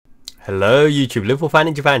Hello YouTube, Liverpool fan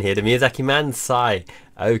in Japan here, the Miyazaki man, Sai.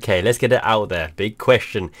 Okay, let's get it out there. Big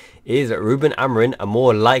question. Is Ruben Amorim a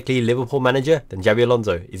more likely Liverpool manager than Xabi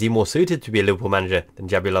Alonso? Is he more suited to be a Liverpool manager than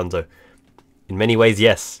Xabi Alonso? In many ways,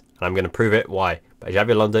 yes. And I'm going to prove it why. But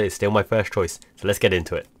Xabi Alonso is still my first choice. So let's get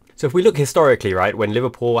into it. So if we look historically, right, when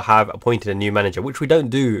Liverpool have appointed a new manager, which we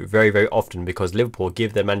don't do very often because Liverpool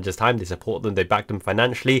give their managers time, they support them, they back them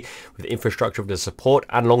financially with infrastructure, with the support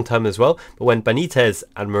and long term as well. But when Benitez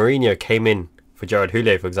and Mourinho came in for Gerard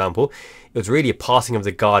Houllier, for example, it was really a passing of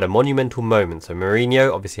the guard, a monumental moment. So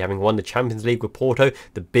Mourinho, obviously having won the Champions League with Porto,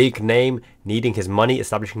 the big name, needing his money,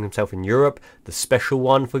 establishing himself in Europe, the special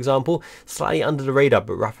one, for example, slightly under the radar,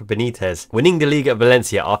 but Rafa Benitez, winning the league at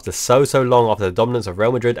Valencia after so long, after the dominance of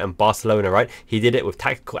Real Madrid and Barcelona, right? He did it with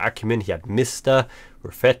tactical acumen. He had Mr.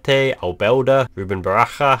 Rufete, Albelda, Ruben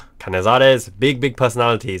Baraja, Canizares, big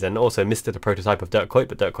personalities, and also Mr. the prototype of Dirk Kuyt,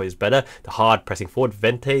 but Dirk Kuyt is better. The hard pressing forward,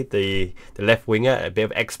 Vente, the left winger, a bit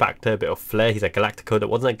of X factor, a bit of flair. He's a Galactico that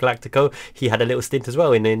wasn't a Galactico. He had a little stint as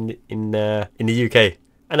well in the UK.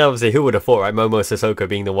 And obviously, who would have thought, right? Momo Sissoko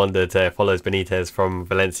being the one that follows Benitez from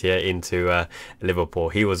Valencia into Liverpool.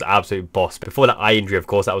 He was absolute boss. Before that eye injury, of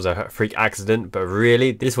course, that was a freak accident. But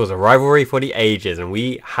really, this was a rivalry for the ages. And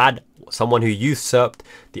we had someone who usurped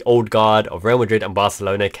the old guard of Real Madrid and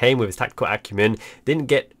Barcelona, came with his tactical acumen, didn't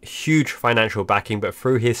get huge financial backing, but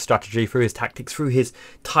through his strategy, through his tactics, through his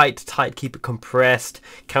tight, keep it compressed,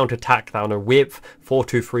 counter-attack down a width,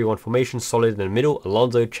 4-2-3-1 formation, solid in the middle,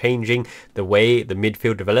 Alonso changing the way the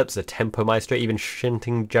midfield develops, the tempo maestro, even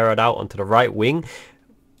shunting Gerrard out onto the right wing.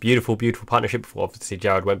 Beautiful partnership. Obviously,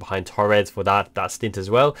 Gerrard went behind Torres for that stint as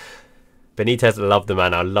well. Benitez loved the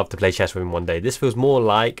man. I'd love to play chess with him one day. This feels more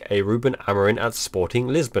like a Ruben Amorim at Sporting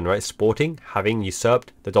Lisbon, right? Sporting having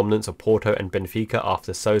usurped the dominance of Porto and Benfica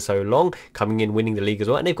after so long, coming in, winning the league as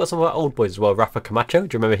well. And they've got some of our old boys as well. Rafa Camacho,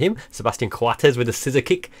 do you remember him? Sebastian Coates with a scissor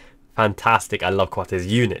kick. Fantastic. I love Coates'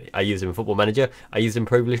 unit. I use him in Football Manager. I use him in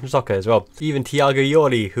Pro Evolution Soccer as well. Even Thiago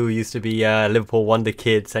Iori, who used to be Liverpool wonder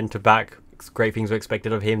kid, centre-back. Great things were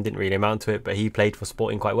expected of him, didn't really amount to it, but he played for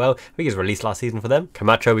Sporting quite well. I think he was released last season for them.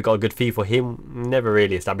 Camacho, we got a good fee for him, never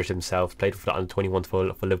really established himself, played for the under-21 for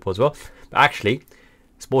Liverpool as well. But actually,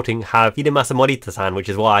 Sporting have Hidemasa Morita-san, which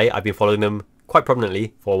is why I've been following them quite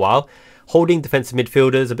prominently for a while. Holding defensive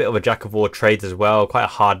midfielders, a bit of a jack of all trades as well, quite a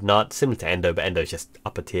hard nut, similar to Endo, but Endo's just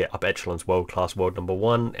upper tier, upper echelons, world class, world number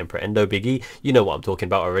one, Emperor Endo, Big E. You know what I'm talking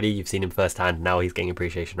about already, you've seen him firsthand, now he's getting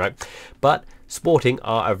appreciation, right? But Sporting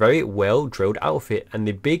are a very well drilled outfit, and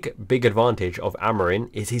the big advantage of Amorim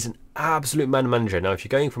is he's an absolute man manager. Now, if you're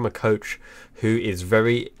going from a coach who is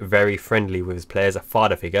very friendly with his players, a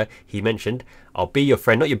father figure, he mentioned, I'll be your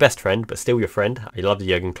friend, not your best friend, but still your friend. I love the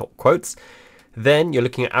Jurgen Klopp quotes. Then you're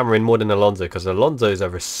looking at Amorim more than Alonso, because Alonso is a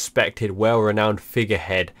respected, well-renowned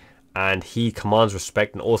figurehead, and he commands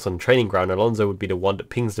respect. And also on the training ground, Alonso would be the one that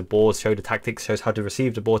pings the balls, shows the tactics, shows how to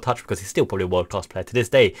receive the ball touch, because he's still probably a world-class player to this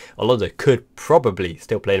day. Alonso could probably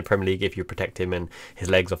still play in the Premier League if you protect him and his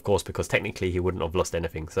legs, of course, because technically he wouldn't have lost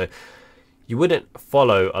anything. So you wouldn't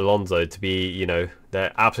follow Alonso to be, you know,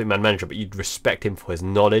 the absolute man manager, but you'd respect him for his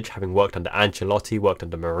knowledge, having worked under Ancelotti, worked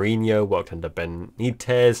under Mourinho, worked under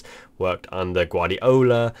Benitez, worked under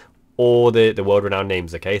Guardiola, all the world-renowned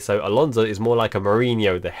names, okay? So Alonso is more like a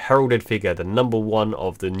Mourinho, the heralded figure, the number one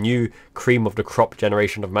of the new cream of the crop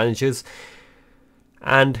generation of managers.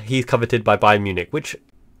 And he's coveted by Bayern Munich, which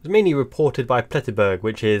was mainly reported by Pletterberg,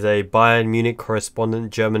 which is a Bayern Munich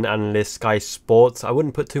correspondent, German analyst, Sky Sports. I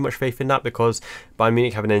wouldn't put too much faith in that because Bayern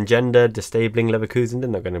Munich have an agenda destabling Leverkusen. They're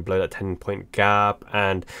not going to blow that 10-point gap,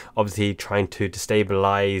 and obviously trying to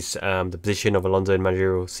destabilise the position of Alonso in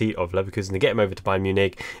managerial seat of Leverkusen to get him over to Bayern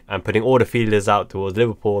Munich, and putting all the feelers out towards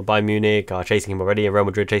Liverpool and Bayern Munich are chasing him already, and Real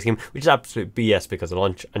Madrid chasing him, which is absolute BS because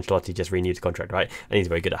Ancelotti just renewed his contract, right? And he's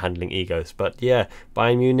very good at handling egos. But yeah,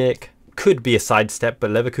 Bayern Munich could be a sidestep,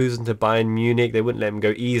 but Leverkusen to Bayern Munich, they wouldn't let him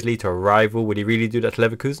go easily to a rival. Would he really do that to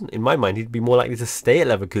Leverkusen? In my mind, he'd be more likely to stay at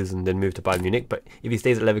Leverkusen than move to Bayern Munich. But if he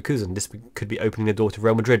stays at Leverkusen, this could be opening the door to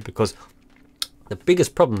Real Madrid, because the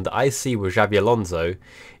biggest problem that I see with Xabi Alonso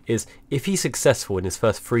is if he's successful in his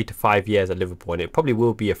first 3 to 5 years at Liverpool, and it probably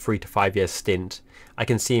will be a 3 to 5 year stint, I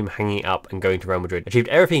can see him hanging up and going to Real Madrid. Achieved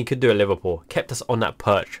everything he could do at Liverpool, kept us on that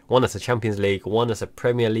perch, won us a Champions League, won us a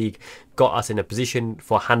Premier League, got us in a position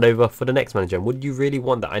for handover for the next manager. And would you really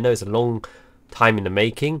want that? I know it's a long time in the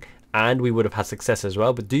making, and we would have had success as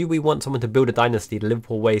well, but do we want someone to build a dynasty the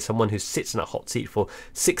Liverpool way, someone who sits in a hot seat for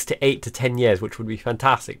 6 to 8 to 10 years, which would be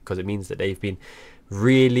fantastic because it means that they've been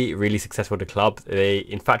really, really successful at the club. They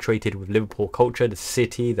infatuated with Liverpool culture, the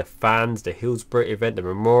city, the fans, the Hillsborough event, the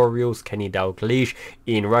memorials, Kenny Dalglish,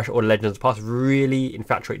 Ian Rush, all the legends of the past really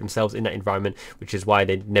infatuate themselves in that environment, which is why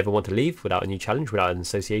they never want to leave without a new challenge, without an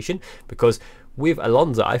association. Because with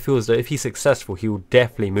Alonso, I feel as though if he's successful, he will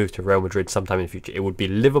definitely move to Real Madrid sometime in the future. It would be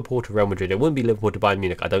Liverpool to Real Madrid. It wouldn't be Liverpool to Bayern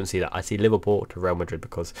Munich. I don't see that. I see Liverpool to Real Madrid,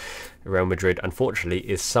 because Real Madrid, unfortunately,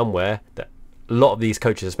 is somewhere that a lot of these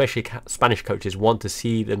coaches, especially Spanish coaches, want to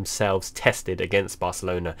see themselves tested against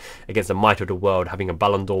Barcelona, against the might of the world, having a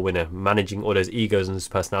Ballon d'Or winner, managing all those egos and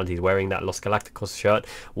personalities, wearing that Los Galacticos shirt,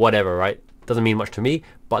 whatever, right? Doesn't mean much to me,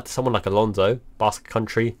 but to someone like Alonso, Basque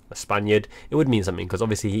country, a Spaniard, it would mean something, because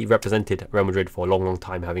obviously he represented Real Madrid for a long, long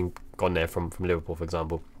time, having gone there from Liverpool, for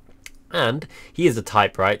example. And he is the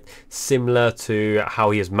type, right, similar to how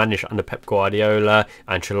he has managed under Pep Guardiola,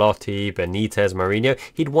 Ancelotti, Benitez, Mourinho.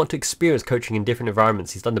 He'd want to experience coaching in different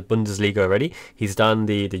environments. He's done the Bundesliga already. He's done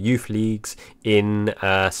the youth leagues in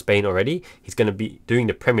Spain already. He's going to be doing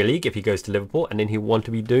the Premier League if he goes to Liverpool, and then he'll want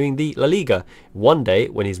to be doing the La Liga. One day,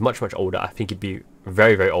 when he's much, much older, I think he'd be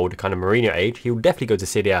very, very old, kind of Mourinho age, he will definitely go to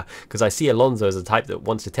Serie A, because I see Alonso as a type that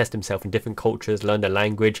wants to test himself in different cultures, learn the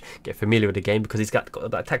language, get familiar with the game, because he's got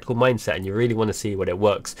that tactical mindset, and you really want to see what it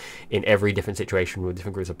works in every different situation with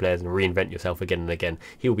different groups of players and reinvent yourself again and again.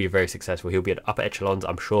 He will be very successful. He'll be at upper echelons,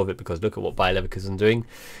 I'm sure of it, because look at what Bayer Leverkusen doing.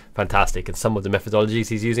 Fantastic. And some of the methodologies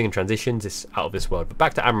he's using and transitions is out of this world. But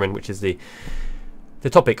back to Amorim, which is the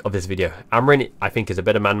topic of this video. Amorim, I think, is a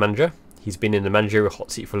better man-manager. He's been in the managerial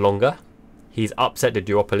hot seat for longer. He's upset the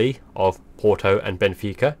duopoly of Porto and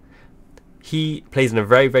Benfica. He plays in a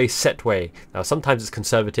very, very set way. Now, sometimes it's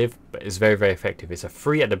conservative, but it's very, very effective. It's a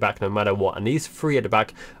three at the back no matter what. And these three at the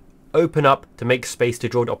back open up to make space to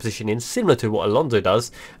draw the opposition in, similar to what Alonso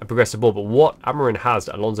does, and progress the ball. But what Amorim has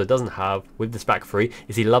that Alonso doesn't have with this back three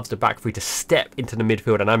is he loves the back three to step into the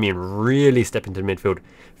midfield, and I mean really step into the midfield.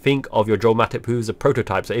 Think of your Joel Matip, who's a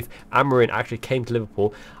prototype. So if Amorim actually came to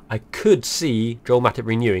Liverpool, I could see Joel Matip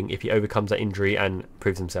renewing if he overcomes that injury and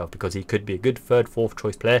proves himself, because he could be a good third, fourth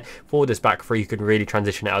choice player for this back three who can really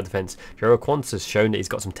transition out of defence. Jero Quance has shown that he's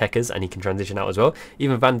got some techers and he can transition out as well.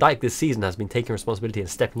 Even Van Dijk this season has been taking responsibility and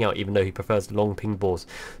stepping out, even though he prefers long ping balls.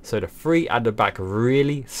 So the three at the back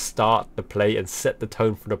really start the play and set the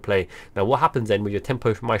tone for the play. Now what happens then with your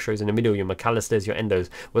tempo maestros in the middle, your McAllisters, your Endos?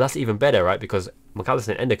 Well, that's even better, right? Because McAllister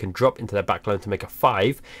and Endo can drop into their back line to make a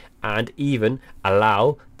 5 and even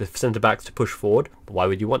allow the centre-backs to push forward. But why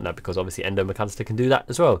would you want that? Because obviously Endo and McAllister can do that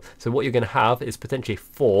as well. So what you're going to have is potentially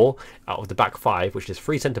 4 out of the back 5, which is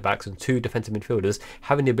 3 centre-backs and 2 defensive midfielders,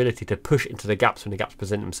 having the ability to push into the gaps when the gaps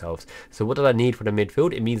present themselves. So what does that need for the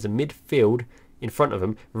midfield? It means the midfield in front of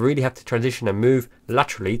them really have to transition and move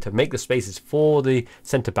laterally to make the spaces for the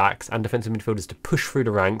centre-backs and defensive midfielders to push through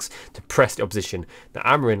the ranks to press the opposition. Now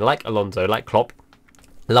Amorim, like Alonso, like Klopp,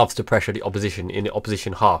 loves to pressure the opposition in the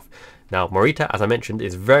opposition half. Now Morita, as I mentioned,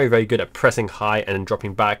 is very, very good at pressing high and then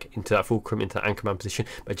dropping back into that fulcrum, into the anchorman position.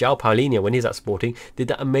 But João Paulinho, when he's at Sporting, did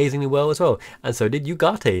that amazingly well as well. And so did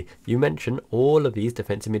Ugarte. You mentioned all of these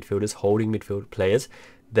defensive midfielders, holding midfield players.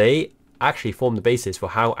 They actually form the basis for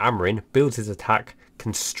how Amorim builds his attack,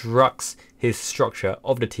 constructs his structure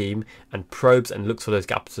of the team, and probes and looks for those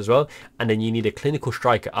gaps as well. And then you need a clinical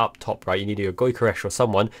striker up top, right? You need a Gyökeres or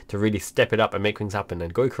someone to really step it up and make things happen.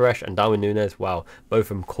 And Gyökeres and Darwin Núñez, wow, both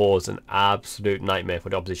of them cause an absolute nightmare for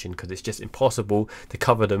the opposition, because it's just impossible to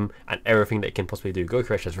cover them and everything they can possibly do.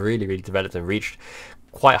 Gyökeres has really, really developed and reached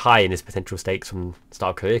quite high in his potential stakes from the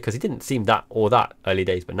start of career, because he didn't seem that early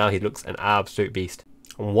days, but now he looks an absolute beast.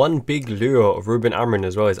 One big lure of Ruben Amorim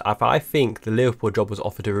as well is if I think the Liverpool job was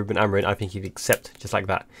offered to Ruben Amorim, I think he'd accept just like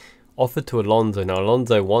that. Offered to Alonso. Now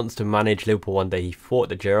Alonso wants to manage Liverpool one day. He thought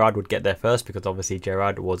that Gerrard would get there first, because obviously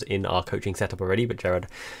Gerrard was in our coaching setup already, but Gerrard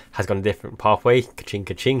has gone a different pathway. Ka-ching,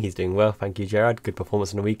 ka-ching. He's doing well. Thank you, Gerrard. Good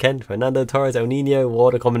performance on the weekend. Fernando Torres, El Nino,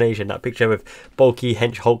 what a combination. That picture with bulky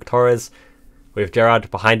hench Hulk Torres with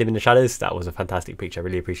Gerrard behind him in the shadows, that was a fantastic picture. I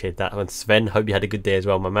really appreciate that. And Sven, hope you had a good day as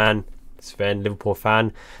well, my man. Sven, Liverpool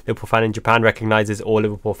fan in Japan, recognises all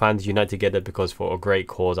Liverpool fans unite together because for a great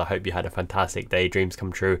cause. I hope you had a fantastic day. Dreams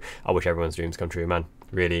come true. I wish everyone's dreams come true, man.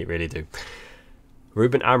 Really, really do.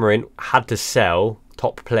 Ruben Amorim had to sell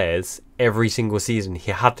top players every single season.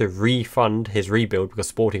 He had to refund his rebuild because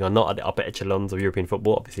Sporting are not at the upper echelons of European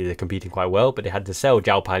football. Obviously they're competing quite well, but they had to sell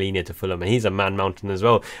João Paulinho to Fulham, and he's a man mountain as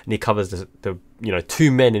well, and he covers the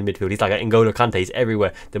 2 men in midfield. He's like an N'Golo Kante. He's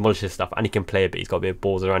everywhere, demolishes stuff, and he can play a bit. He's got a bit of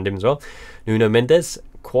balls around him as well. Nuno Mendes,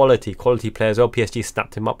 quality player as well. PSG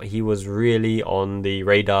snapped him up. He was really on the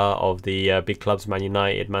radar of the big clubs, Man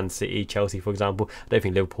United, Man City, Chelsea, for example. I don't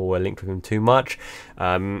think Liverpool were linked with him too much.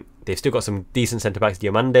 They've still got some decent centre-backs,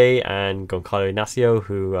 Diomande and Goncalo Inacio,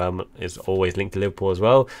 who is always linked to Liverpool as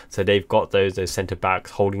well. So they've got those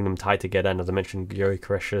centre-backs holding them tight together, and as I mentioned, Gyökeres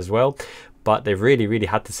Koresh as well. But they've really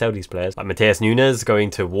had to sell these players. Like Matheus Nunes going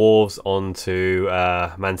to Wolves, on to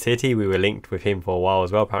Man City. We were linked with him for a while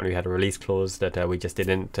as well. Apparently we had a release clause that we just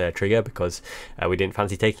didn't trigger because we didn't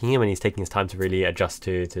fancy taking him, and he's taking his time to really adjust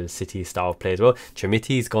to the City style of play as well.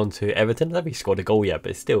 Chomiti's gone to Everton. I don't think he scored a goal yet,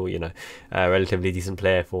 but still, you know, a relatively decent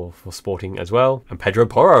player for Sporting as well. And Pedro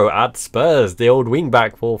Porro at Spurs, the old wing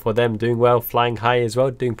back for them, doing well, flying high as well,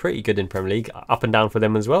 doing pretty good in Premier League, up and down for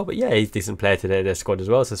them as well. But yeah, he's a decent player to their squad as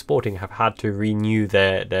well. So Sporting have had to renew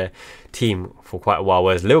their team for quite a while,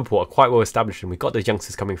 whereas Liverpool are quite well established, and we've got those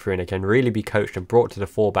youngsters coming through and they can really be coached and brought to the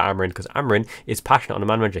fore by Amorim, because Amorim is passionate on the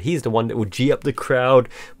man manager. He's the one that will G up the crowd,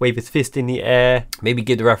 wave his fist in the air, maybe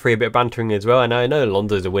give the referee a bit of bantering as well. And I know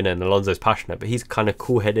Alonso's a winner and Alonso's passionate, but he's kind of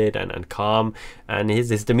cool-headed and calm, and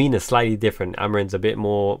his demeanour is slightly different. Amorim's a bit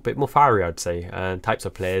more fiery, I'd say, and types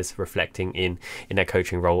of players reflecting in their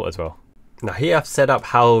coaching role as well. Now here I've set up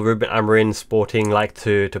how Ruben Amorim Sporting like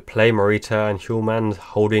to play. Morita and Hjulmand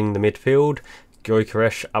holding the midfield, Gyökeres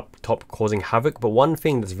Koresh up top causing havoc. But one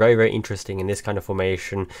thing that's very interesting in this kind of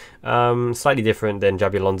formation, slightly different than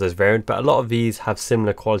Xabi Alonso's variant, but a lot of these have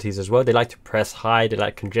similar qualities as well. They like to press high, they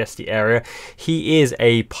like to congest the area. He is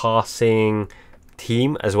a passing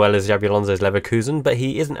team as well as Xabi Alonso's Leverkusen, but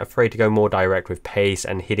he isn't afraid to go more direct with pace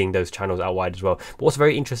and hitting those channels out wide as well. But what's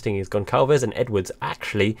very interesting is Goncalves and Edwards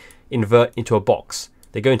actually invert into a box.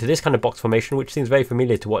 They go into this kind of box formation, which seems very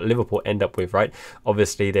familiar to what Liverpool end up with, right?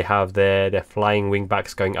 Obviously, they have their flying wing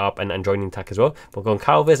backs going up and joining attack as well. But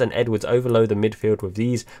Goncalves and Edwards overload the midfield with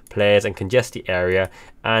these players and congest the area,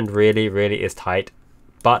 and really is tight.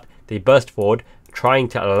 But they burst forward, trying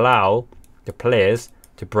to allow the players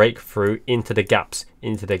to break through into the gaps,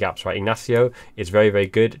 right? Inacio is very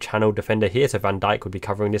good channel defender here, so Van Dijk would be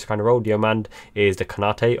covering this kind of role. Diomande is the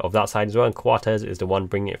Konate of that side as well, and Coates is the one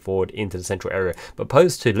bringing it forward into the central area. But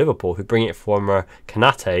opposed to Liverpool, who bring it from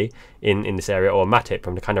Konate in this area, or Matip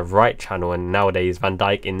from the kind of right channel, and nowadays Van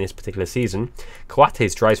Dijk in this particular season,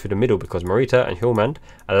 Coates drives through the middle because Morita and Hjulmand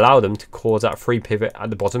allow them to cause that free pivot at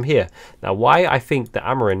the bottom here. Now, why I think that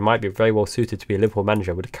Amorim might be very well suited to be a Liverpool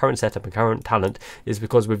manager with the current setup and current talent is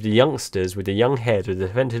because with the youngsters, with the young heads, with the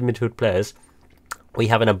defensive midfield players, we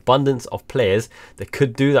have an abundance of players that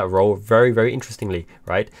could do that role very interestingly,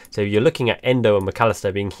 right? So you're looking at Endo and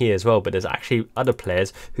McAllister being here as well, but there's actually other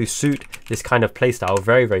players who suit this kind of play style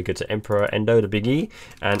very good. So Emperor Endo, the Big E,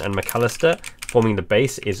 and McAllister forming the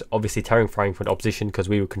base is obviously terrifying for the opposition, because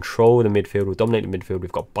we will control the midfield, we'll dominate the midfield,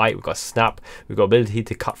 we've got bite, we've got snap, we've got ability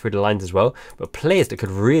to cut through the lines as well. But players that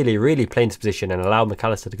could really play in this position and allow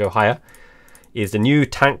McAllister to go higher is the new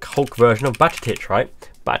tank Hulk version of Bajcetic, right?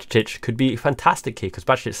 Bajcetic could be fantastic here, because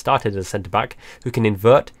Bajcetic started as a centre-back who can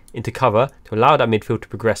invert into cover to allow that midfield to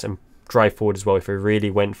progress and drive forward as well, if we really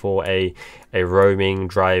went for a roaming,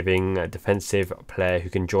 driving, defensive player who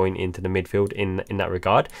can join into the midfield in that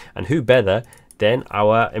regard. And who better than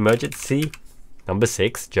our emergency number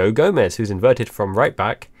 6, Joe Gomez, who's inverted from right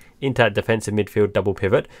back into that defensive midfield double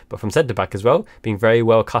pivot, but from centre back as well, being very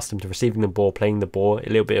well accustomed to receiving the ball, playing the ball, a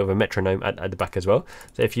little bit of a metronome at the back as well.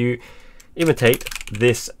 So if you imitate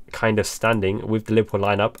this kind of standing with the Liverpool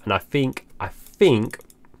lineup, and I think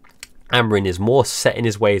Amorim is more set in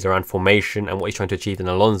his ways around formation and what he's trying to achieve than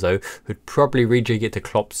Alonso, who'd probably rejig it to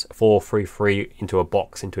Klopp's 4-3-3 into a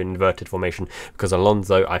box, into an inverted formation, because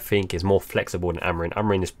Alonso, I think, is more flexible than Amorim.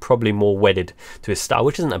 Amorim is probably more wedded to his style,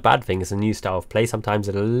 which isn't a bad thing. It's a new style of play. Sometimes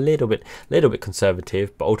it's a little bit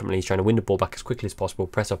conservative, but ultimately he's trying to win the ball back as quickly as possible,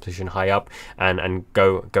 press opposition high up, and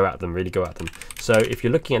go at them, really go at them. So if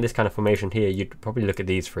you're looking at this kind of formation here, you'd probably look at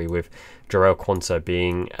these three, with Jarell Quansah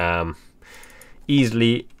being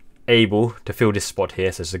easily able to fill this spot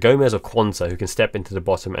here. So it's the Gomez or Quansah who can step into the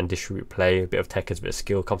bottom and distribute play, a bit of techers, a bit of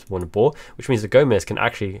skill, comfortable on the ball, which means the Gomez can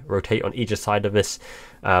actually rotate on either side of this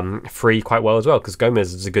free quite well as well, because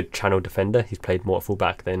Gomez is a good channel defender. He's played more at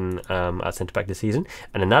fullback than at centre back this season.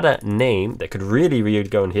 And another name that could really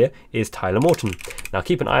go in here is Tyler Morton. Now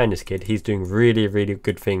keep an eye on this kid. He's doing really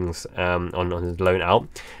good things on his loan out.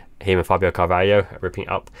 Him and Fabio Carvalho ripping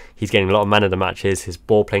it up. He's getting a lot of man of the matches. His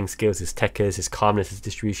ball playing skills, his techers, his calmness, his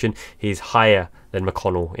distribution. He's higher than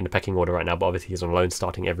McConnell in the pecking order right now, but obviously he's on loan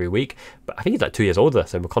starting every week. But I think he's like 2 years older,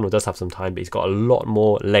 so McConnell does have some time, but he's got a lot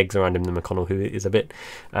more legs around him than McConnell, who is a bit,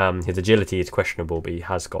 his agility is questionable, but he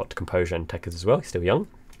has got composure and techers as well. He's still young.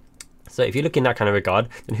 So if you look in that kind of regard,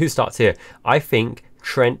 then who starts here? I think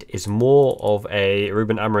Trent is more of a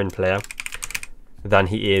Ruben Amorim player than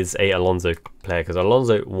he is a Alonso player, because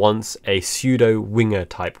Alonso wants a pseudo winger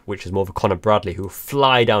type, which is more of a Connor Bradley, who will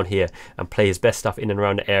fly down here and play his best stuff in and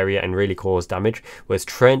around the area and really cause damage, whereas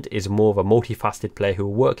Trent is more of a multifaceted player who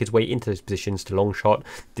will work his way into those positions to long shot,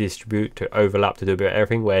 distribute, to overlap, to do a bit of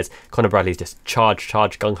everything, whereas Connor Bradley is just charge,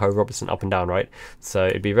 gung-ho Robertson up and down, right? So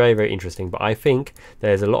it'd be very, very interesting, but I think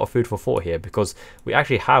there's a lot of food for thought here, because we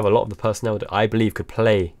actually have a lot of the personnel that I believe could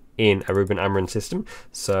play in a Ruben Amorim system.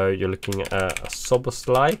 So you're looking at a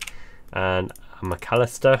Szoboszlai and a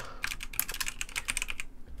McAllister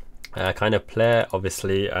kind of player.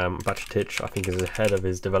 Obviously Bajcetic I think is ahead of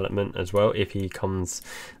his development as well, if he comes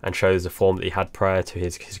and shows the form that he had prior to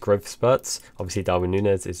his growth spurts. Obviously Darwin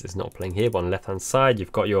Núñez is not playing here, but on the left hand side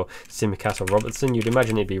you've got your Tsimikas or Robertson. You'd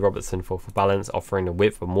imagine it'd be Robertson for balance, offering a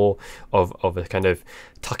width, but more of a kind of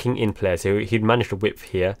tucking in player. So he'd manage the width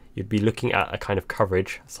here. You'd be looking at a kind of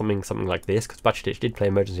coverage, something like this, because Bajcetic did play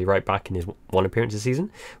emergency right back in his one appearance this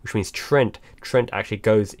season, which means Trent actually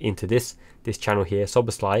goes into this channel here.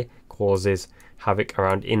 Szoboszlai causes havoc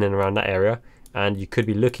in and around that area, and you could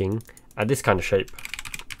be looking at this kind of shape,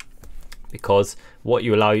 because what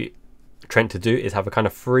you allow Trent to do is have a kind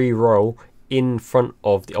of free roll in front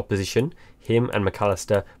of the opposition, him and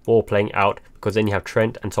McAllister ball playing out, because then you have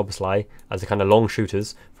Trent and Szoboszlai as the kind of long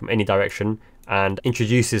shooters from any direction, and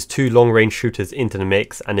introduces two long range shooters into the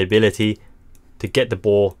mix and the ability to get the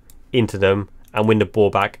ball into them and win the ball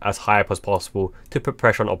back as high up as possible to put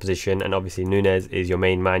pressure on opposition. And obviously Núñez is your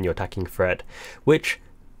main man, your attacking threat, which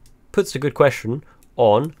puts a good question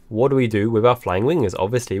on what do we do with our flying wingers.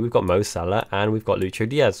 Obviously we've got Mo Salah and we've got Lucho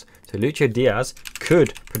Diaz. So Lucho Diaz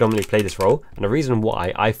could predominantly play this role, and the reason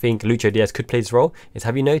why I think Lucho Diaz could play this role is,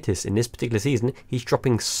 have you noticed in this particular season he's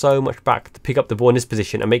dropping so much back to pick up the ball in this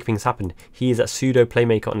position and make things happen. He is that pseudo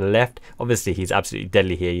playmaker on the left. Obviously he's absolutely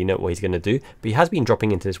deadly here, you know what he's going to do, but he has been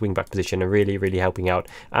dropping into this wing back position and really helping out,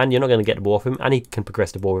 and you're not going to get the ball off him, and he can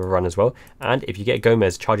progress the ball with a run as well. And if you get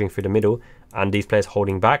Gomez charging through the middle and these players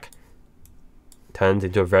holding back, turns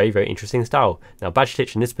into a very interesting style. Now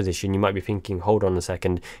Bajcetic in this position, you might be thinking, hold on a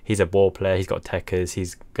second, he's a ball player, he's got techers,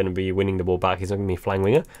 he's going to be winning the ball back, he's not going to be a flying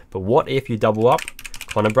winger. But what if you double up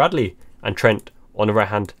Connor Bradley and Trent on the right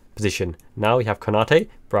hand position? Now we have Konate,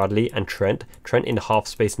 Bradley and Trent in the half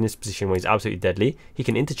space in this position where he's absolutely deadly. He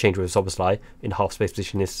can interchange with Szoboszlai in the half space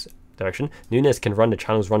position in this direction. Núñez can run the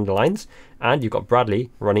channels, run the lines, and you've got Bradley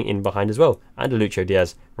running in behind as well, and Lucho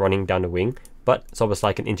Diaz running down the wing. But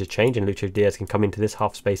Szoboszlai can interchange and Lucho Diaz can come into this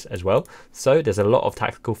half space as well. So there's a lot of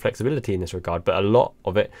tactical flexibility in this regard, but a lot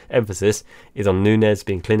of emphasis is on Núñez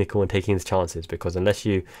being clinical and taking his chances, because unless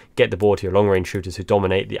you get the ball to your long range shooters who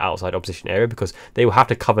dominate the outside opposition area, because they will have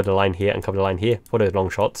to cover the line here and cover the line here for those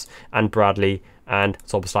long shots, and Bradley and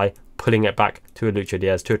Szoboszlai pulling it back to a Lucho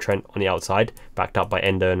Diaz, to a Trent on the outside, backed up by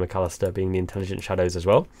Endo and McAllister being the intelligent shadows as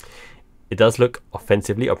well. It does look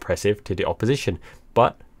offensively oppressive to the opposition,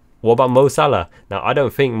 but what about Mo Salah? Now, I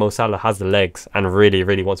don't think Mo Salah has the legs and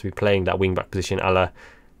really wants to be playing that wing-back position a la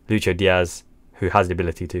Lucho Diaz, who has the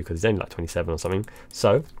ability to, because he's only like 27 or something.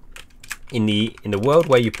 So, in the world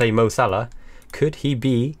where you play Mo Salah, could he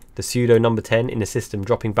be the pseudo number 10 in the system,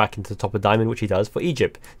 dropping back into the top of diamond, which he does for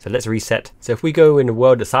Egypt? So let's reset. So if we go in the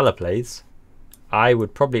world that Salah plays, I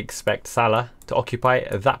would probably expect Salah to occupy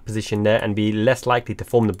that position there and be less likely to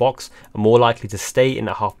form the box and more likely to stay in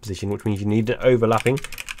that half position, which means you need an overlapping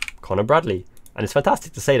Connor Bradley. And it's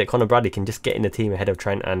fantastic to say that Connor Bradley can just get in the team ahead of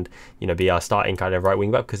Trent and, you know, be our starting kind of right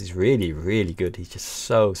wing back, because he's really good. He's just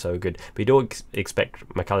so good. But you don't expect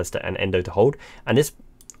McAllister and Endo to hold, and this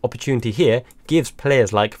opportunity here gives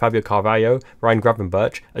players like Fabio Carvalho, Ryan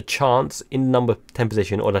Gravenberch a chance in the number 10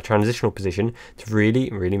 position or the transitional position to really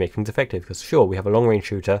make things effective. Because sure, we have a long range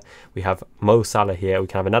shooter, we have Mo Salah here, we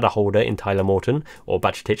can have another holder in Tyler Morton or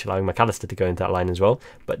Bajcetic, allowing McAllister to go into that line as well,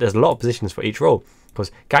 but there's a lot of positions for each role, because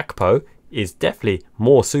Gakpo is definitely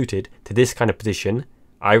more suited to this kind of position,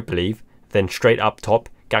 I believe, than straight up top.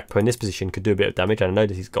 Gakpo in this position could do a bit of damage, and I know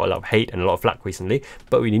that he's got a lot of hate and a lot of flack recently,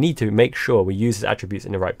 but we need to make sure we use his attributes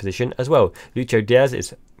in the right position as well. Lucho Diaz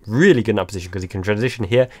is really good in that position because he can transition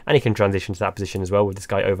here and he can transition to that position as well with this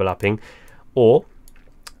guy overlapping. Or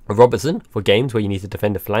Robertson for games where you need to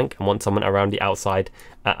defend the flank and want someone around the outside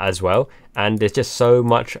as well. And there's just so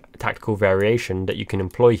much tactical variation that you can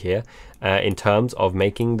employ here. in terms of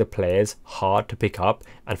making the players hard to pick up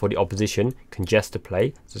and for the opposition congest to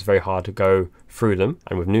play. So it's very hard to go through them.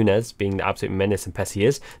 And with Núñez being the absolute menace and pest he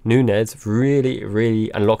is, Núñez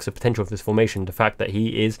really unlocks the potential of this formation. The fact that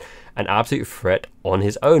he is an absolute threat on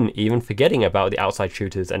his own, even forgetting about the outside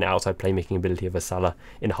shooters and the outside playmaking ability of a Salah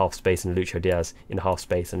in the half space and Lucho Diaz in the half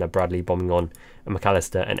space and a Bradley bombing on and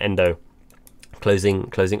McAllister and Endo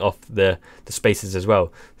closing off the spaces as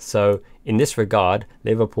well. So in this regard,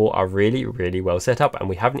 Liverpool are really well set up, and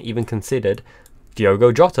we haven't even considered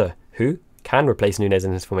Diogo Jota, who can replace Núñez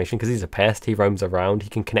in this formation because he's a pest. He roams around, he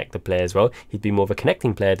can connect the play as well. He'd be more of a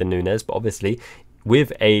connecting player than Núñez, but obviously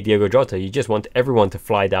with a Diogo Jota, you just want everyone to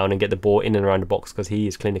fly down and get the ball in and around the box because he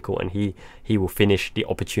is clinical and he will finish the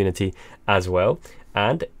opportunity as well.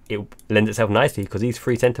 And it lends itself nicely because these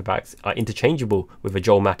three centre-backs are interchangeable with a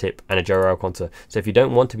Joel Matip and a Joao Alcántara. So if you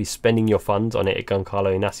don't want to be spending your funds on a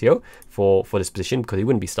Giancarlo Ignacio for this position, because he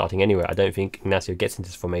wouldn't be starting anywhere, I don't think Ignacio gets into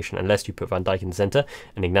this formation unless you put Van Dijk in the centre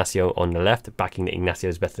and Ignacio on the left, backing that Ignacio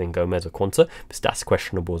is better than Gomez or Quansah, but that's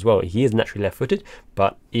questionable as well. He is naturally left-footed,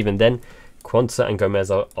 but even then, Quansah and Gomez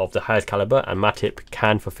are of the highest calibre, and Matip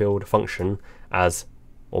can fulfil the function as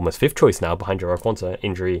almost fifth choice now behind Joao Quansah,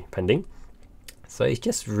 injury pending. So it's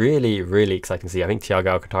just really exciting to see. I think Thiago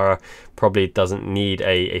Alcantara probably doesn't need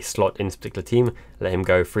a slot in this particular team. Let him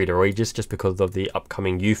go free to Regis just because of the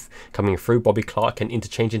upcoming youth coming through. Bobby Clark can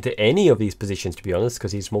interchange into any of these positions, to be honest,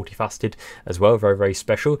 because he's multifaceted as well. Very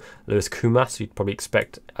special. Lewis Kumas, you'd probably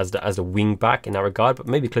expect as a wing back in that regard, but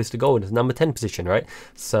maybe close to goal in his number 10 position, right?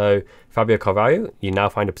 So Fabio Carvalho, you now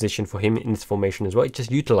find a position for him in this formation as well. It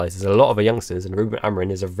just utilises a lot of the youngsters, and Ruben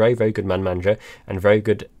Amorim is a very good man manager and very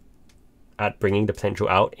good at bringing the potential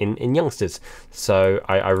out in youngsters. So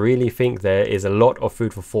I really think there is a lot of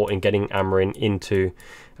food for thought in getting Amorim into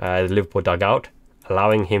the Liverpool dugout,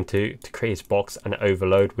 allowing him to create his box and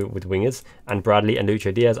overload with wingers. And Bradley and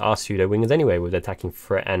Lucho Diaz are pseudo wingers anyway, with attacking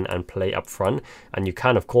threat and play up front. And you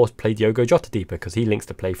can of course play Diogo Jota deeper because he links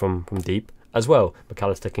to play from deep as well.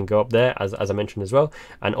 McAllister can go up there as I mentioned as well,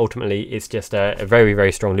 and ultimately it's just a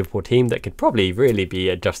very strong Liverpool team that could probably really be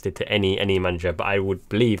adjusted to any manager. But I would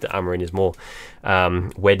believe that Amorim is more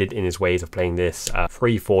wedded in his ways of playing this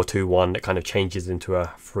 3-4-2-1 that kind of changes into a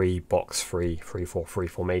 3-box-3-4-3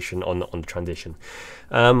 formation on the transition,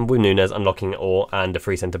 with Núñez unlocking it all and the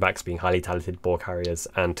three centre-backs being highly talented ball carriers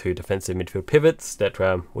and two defensive midfield pivots that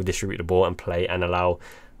will distribute the ball and play and allow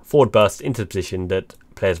forward bursts into the position that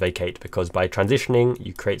players vacate, because by transitioning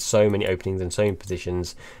you create so many openings in so many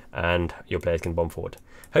positions and your players can bomb forward.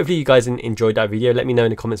 Hopefully you guys enjoyed that video. Let me know in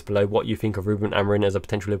the comments below what you think of Ruben Amorim as a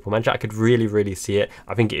potential Liverpool manager. I could really see it.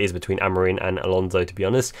 I think it is between Amorim and Alonso, to be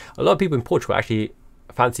honest. A lot of people in Portugal actually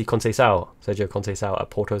fancy Sergio Conceição at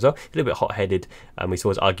Porto as well. A little bit hot-headed. We saw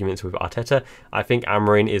his arguments with Arteta. I think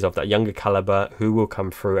Amorim is of that younger calibre who will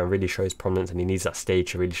come through and really show his prominence, and he needs that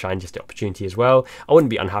stage to really shine, just the opportunity as well. I wouldn't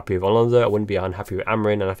be unhappy with Alonso. I wouldn't be unhappy with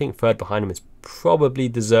Amorim, and I think third behind him is probably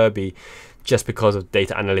De Zerbi, just because of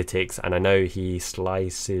data analytics, and I know he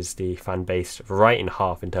slices the fan base right in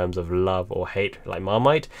half in terms of love or hate like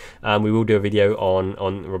Marmite. We will do a video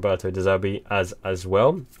on Roberto De Zerbi as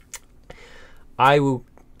well. I will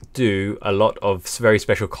do a lot of very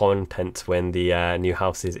special content when the new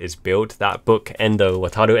house is built. That book, Endo,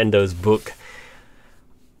 Wataru Endo's book,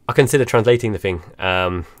 I'll consider translating the thing.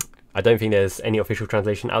 I don't think there's any official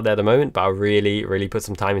translation out there at the moment, but I'll really put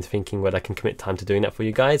some time into thinking whether I can commit time to doing that for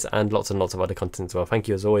you guys, and lots of other content as well. Thank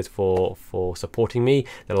you as always for supporting me.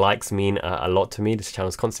 The likes mean a lot to me. This channel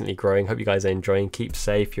is constantly growing. Hope you guys are enjoying. Keep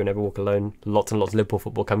safe. You'll never walk alone. Lots and lots of Liverpool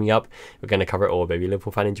football coming up. We're going to cover it all, baby.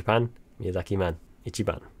 Liverpool fan in Japan, Miyazaki man,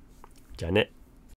 Ichiban. Janet.